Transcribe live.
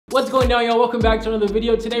What's going down, y'all? Welcome back to another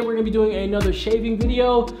video. Today we're gonna be doing another shaving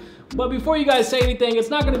video. But before you guys say anything, it's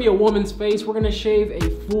not gonna be a woman's face. We're gonna shave a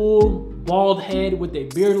full bald head with a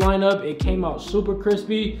beard lineup. It came out super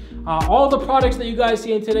crispy. All the products that you guys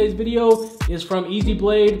see in today's video is from EZ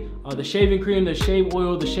Blade. The shaving cream, the shave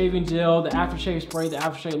oil, the shaving gel, the aftershave spray, the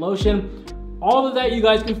aftershave lotion. All of that you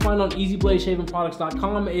guys can find on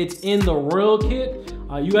ezbladshavingproducts.com. It's in the Royal Kit.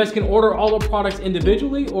 You guys can order all the products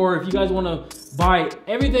individually, or if you guys wanna buy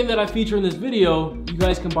everything that I feature in this video, you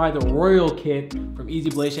guys can buy the Royal Kit from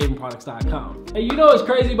ezbladshavingproducts.com. And you know what's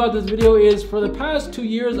crazy about this video is for the past 2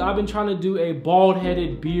 years, I've been trying to do a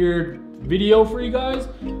bald-headed beard video for you guys,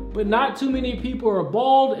 but not too many people are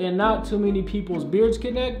bald and not too many people's beards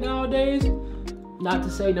connect nowadays. Not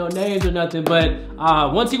to say no names or nothing, but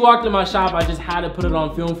once he walked in my shop, I just had to put it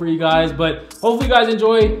on film for you guys. But hopefully you guys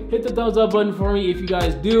enjoy. Hit the thumbs up button for me if you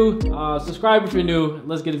guys do. Subscribe if you're new.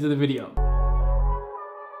 Let's get into the video.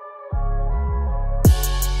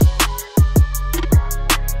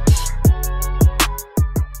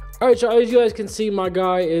 All right, y'all, as you guys can see, my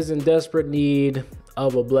guy is in desperate need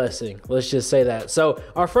of a blessing. Let's just say that. So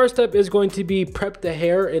our first step is going to be prep the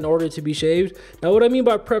hair in order to be shaved. Now what I mean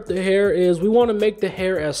by prep the hair is we want to make the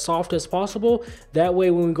hair as soft as possible. That way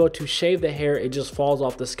when we go to shave the hair, it just falls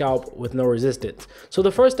off the scalp with no resistance. So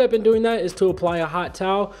the first step in doing that is to apply a hot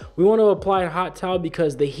towel. We want to apply a hot towel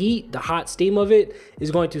because the heat, the hot steam of it is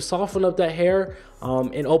going to soften up that hair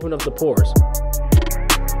and open up the pores.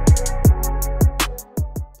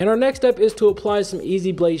 And our next step is to apply some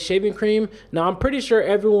EZ Blade shaving cream. Now, I'm pretty sure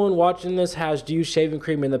everyone watching this has used shaving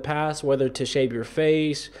cream in the past, whether to shave your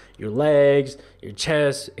face, your legs, your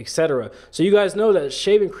chest, etc. So you guys know that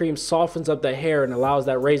shaving cream softens up the hair and allows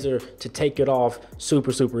that razor to take it off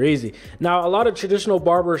super easy. Now, a lot of traditional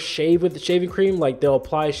barbers shave with the shaving cream, like they'll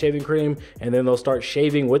apply shaving cream and then they'll start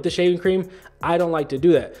shaving with the shaving cream. I don't like to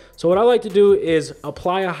do that. So what I like to do is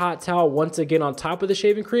apply a hot towel once again on top of the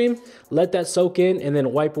shaving cream, let that soak in, and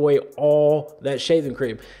then wipe away all that shaving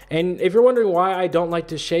cream. And if you're wondering why I don't like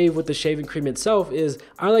to shave with the shaving cream itself, is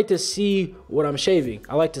I like to see what I'm shaving.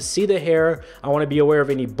 I like to see the hair. I want to be aware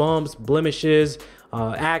of any bumps, blemishes,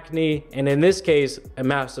 acne, and in this case, a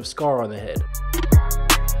massive scar on the head.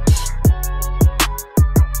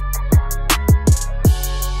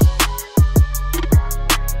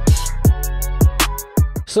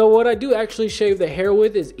 So what I do actually shave the hair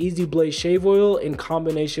with is EZ Blade shave oil in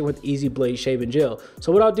combination with EZ Blade shaving gel.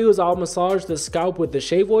 So what I'll do is I'll massage the scalp with the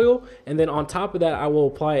shave oil, and then on top of that I will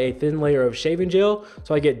apply a thin layer of shaving gel.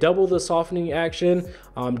 So I get double the softening action,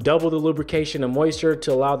 double the lubrication and moisture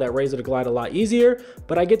to allow that razor to glide a lot easier,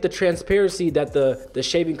 but I get the transparency that the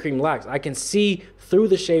shaving cream lacks. I can see through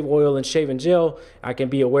the shave oil and shaving gel. I can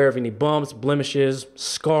be aware of any bumps, blemishes,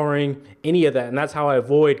 scarring, any of that, and that's how I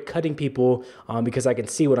avoid cutting people because I can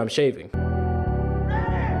see what I'm shaving.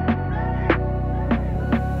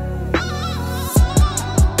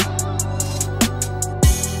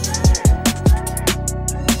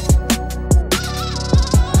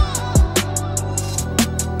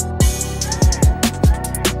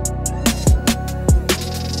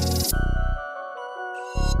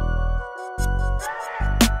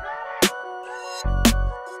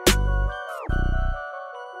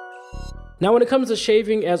 Now when it comes to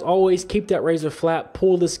shaving, as always, keep that razor flat,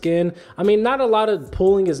 pull the skin. I mean, not a lot of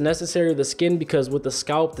pulling is necessary of the skin because with the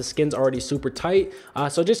scalp, the skin's already super tight.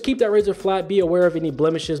 So just keep that razor flat, be aware of any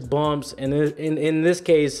blemishes, bumps, and in this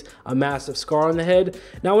case, a massive scar on the head.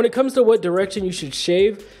 Now when it comes to what direction you should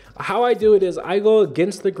shave, how I do it is I go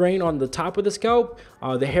against the grain on the top of the scalp.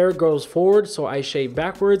 The hair goes forward, so I shave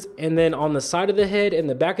backwards, and then on the side of the head and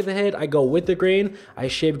the back of the head, I go with the grain. I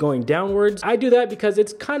shave going downwards. I do that because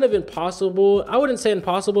it's kind of impossible. I wouldn't say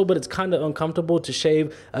impossible, but it's kind of uncomfortable to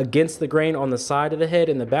shave against the grain on the side of the head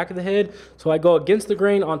and the back of the head. So I go against the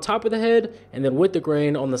grain on top of the head and then with the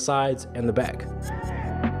grain on the sides and the back.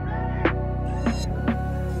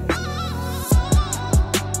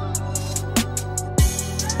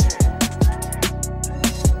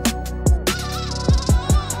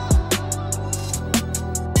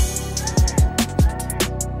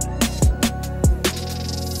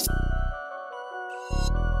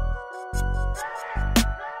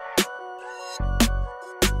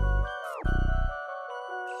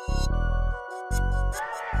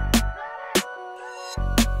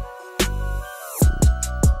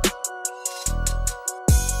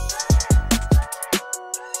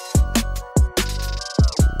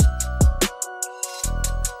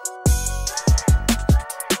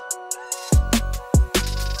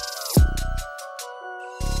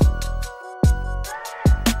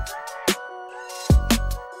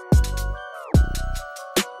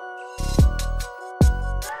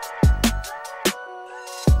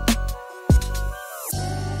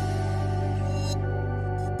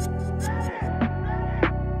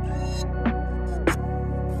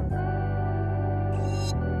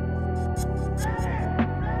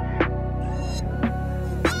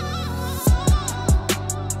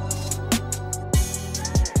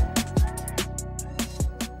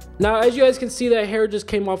 Now, as you guys can see, that hair just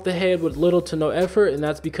came off the head with little to no effort, and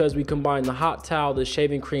that's because we combined the hot towel, the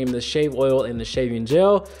shaving cream, the shave oil, and the shaving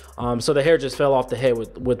gel. So the hair just fell off the head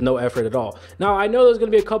with no effort at all. Now, I know there's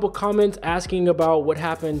gonna be a couple comments asking about what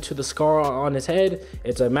happened to the scar on his head.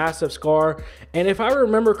 It's a massive scar, and if I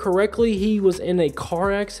remember correctly, he was in a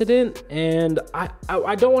car accident, and I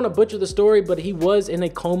don't want to butcher the story, but he was in a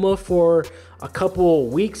coma for a couple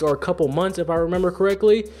weeks or a couple months, if I remember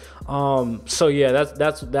correctly. So yeah,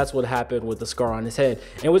 that's what happened with the scar on his head.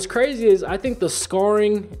 And what's crazy is I think the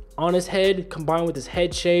scarring on his head combined with his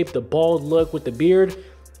head shape, the bald look with the beard,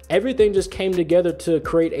 everything just came together to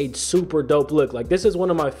create a super dope look. Like, this is one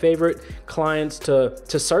of my favorite clients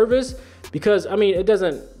to service, because I mean, it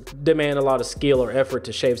doesn't demand a lot of skill or effort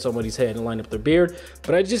to shave somebody's head and line up their beard,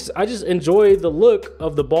 but I just enjoy the look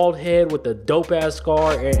of the bald head with the dope ass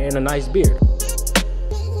scar and a nice beard.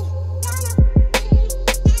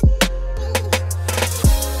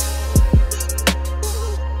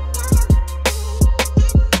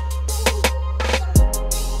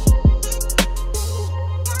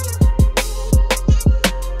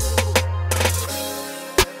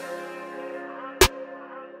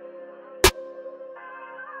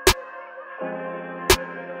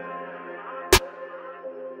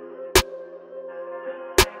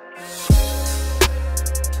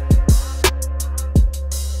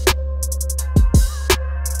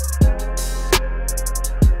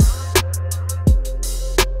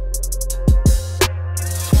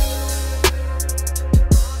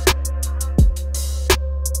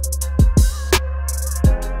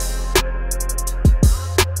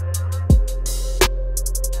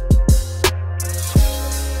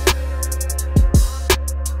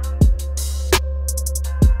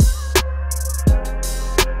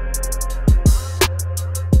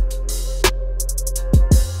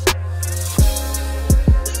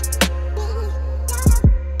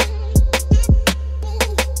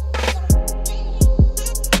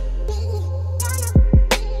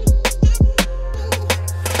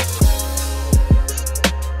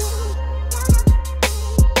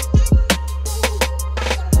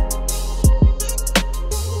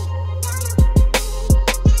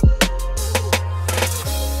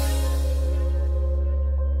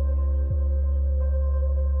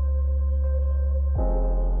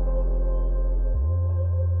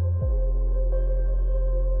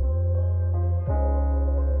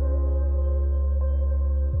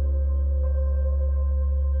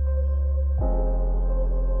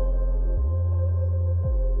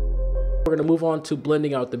 We're gonna move on to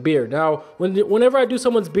blending out the beard. Now, whenever I do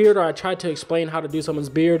someone's beard, or I try to explain how to do someone's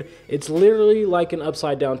beard, it's literally like an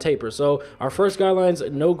upside down taper. So our first guidelines,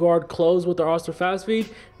 no guard close with our Auster fast feed,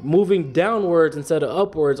 moving downwards instead of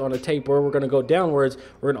upwards on a taper. We're gonna go downwards.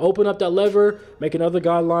 We're gonna open up that lever, make another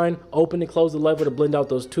guideline, open and close the lever to blend out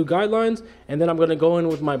those two guidelines, and then I'm gonna go in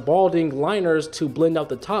with my balding liners to blend out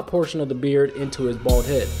the top portion of the beard into his bald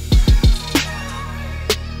head.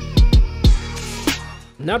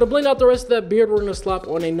 Now, to blend out the rest of that beard, we're gonna slap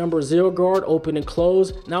on a number 0 guard, open and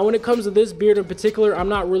close. Now, when it comes to this beard in particular, I'm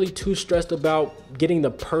not really too stressed about getting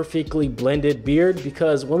the perfectly blended beard,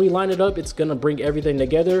 because when we line it up, it's gonna bring everything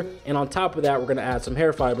together. And on top of that, we're gonna add some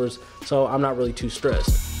hair fibers. So I'm not really too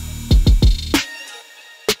stressed.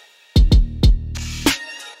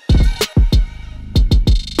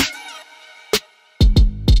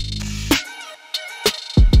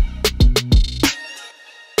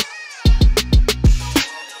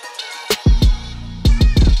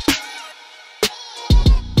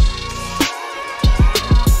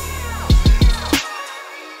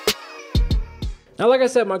 Now, like I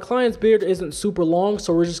said, my client's beard isn't super long,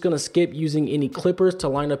 so we're just gonna skip using any clippers to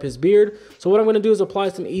line up his beard. So what I'm gonna do is apply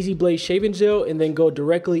some EZ shaving gel and then go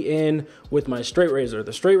directly in with my straight razor.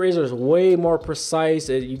 The straight razor is way more precise,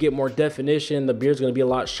 you get more definition, the beard's gonna be a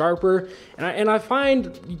lot sharper. And I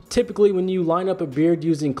find typically when you line up a beard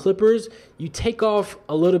using clippers, you take off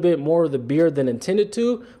a little bit more of the beard than intended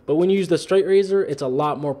to, but when you use the straight razor, it's a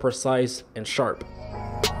lot more precise and sharp.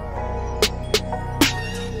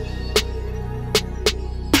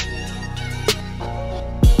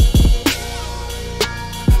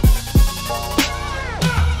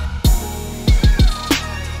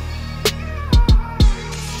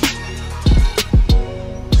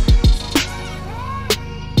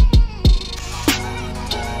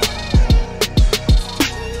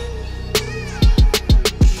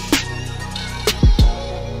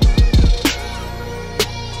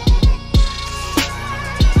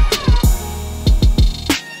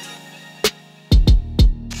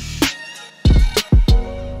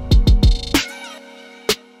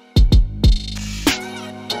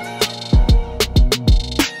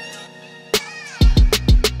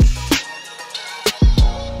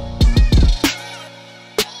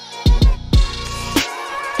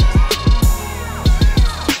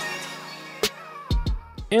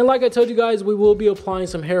 And like I told you guys, we will be applying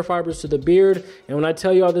some hair fibers to the beard. And when I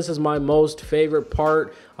tell y'all this is my most favorite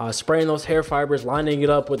part, spraying those hair fibers, lining it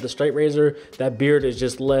up with the straight razor, that beard is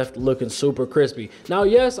just left looking super crispy. Now,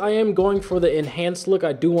 yes, I am going for the enhanced look.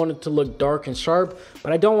 I do want it to look dark and sharp,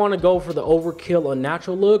 but I don't want to go for the overkill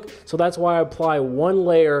unnatural look. So that's why I apply one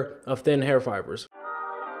layer of thin hair fibers.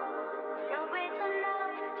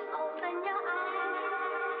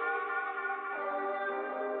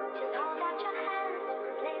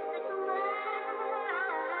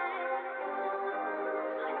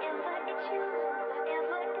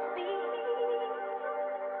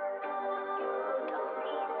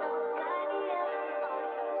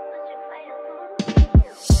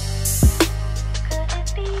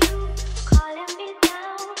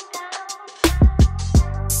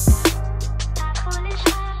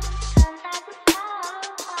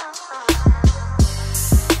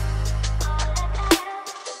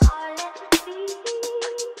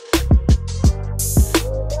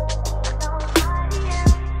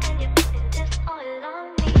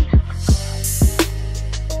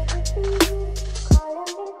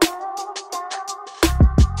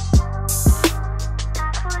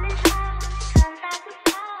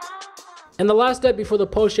 And the last step before the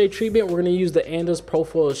post-shave treatment, we're gonna use the Andis Pro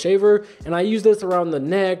Foil Shaver. And I use this around the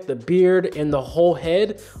neck, the beard, and the whole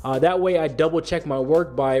head. That way I double check my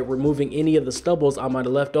work by removing any of the stubbles I might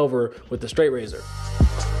have left over with the straight razor.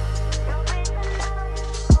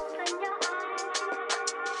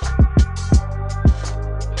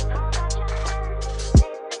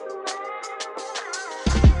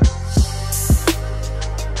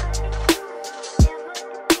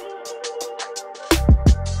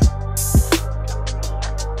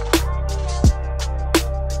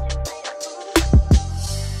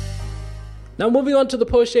 Now moving on to the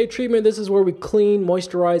post-shave treatment, this is where we clean,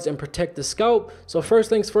 moisturize, and protect the scalp. So first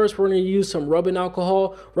things first, we're gonna use some rubbing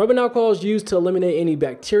alcohol. Rubbing alcohol is used to eliminate any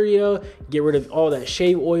bacteria, get rid of all that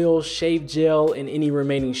shave oil, shave gel, and any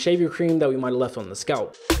remaining shaving cream that we might have left on the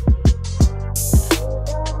scalp.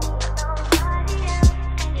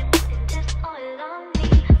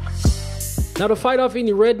 Now to fight off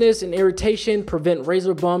any redness and irritation, prevent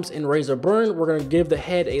razor bumps and razor burn, we're gonna give the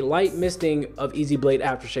head a light misting of EZblade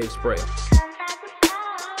aftershave spray.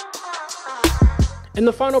 And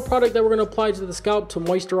the final product that we're gonna apply to the scalp to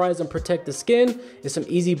moisturize and protect the skin is some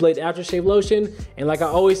EZblade aftershave lotion. And like I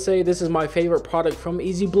always say, this is my favorite product from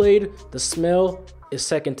EZblade. The smell is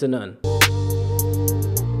second to none.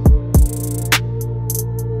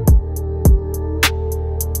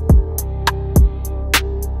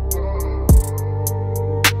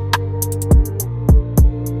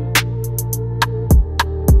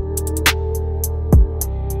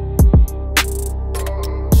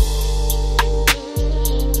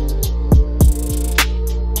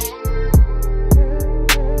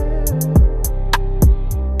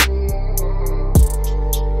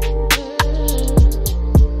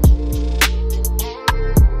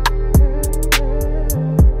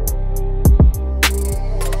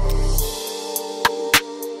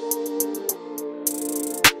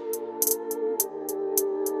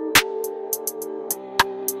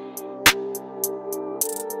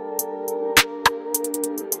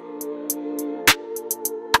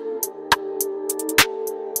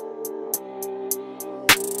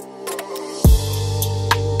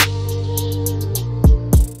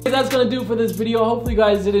 That's gonna do it for this video. Hopefully you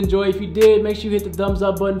guys did enjoy. If you did, make sure you hit the thumbs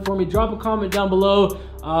up button for me. Drop a comment down below.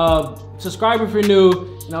 Subscribe if you're new,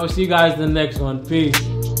 and I will see you guys in the next one.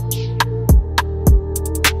 Peace.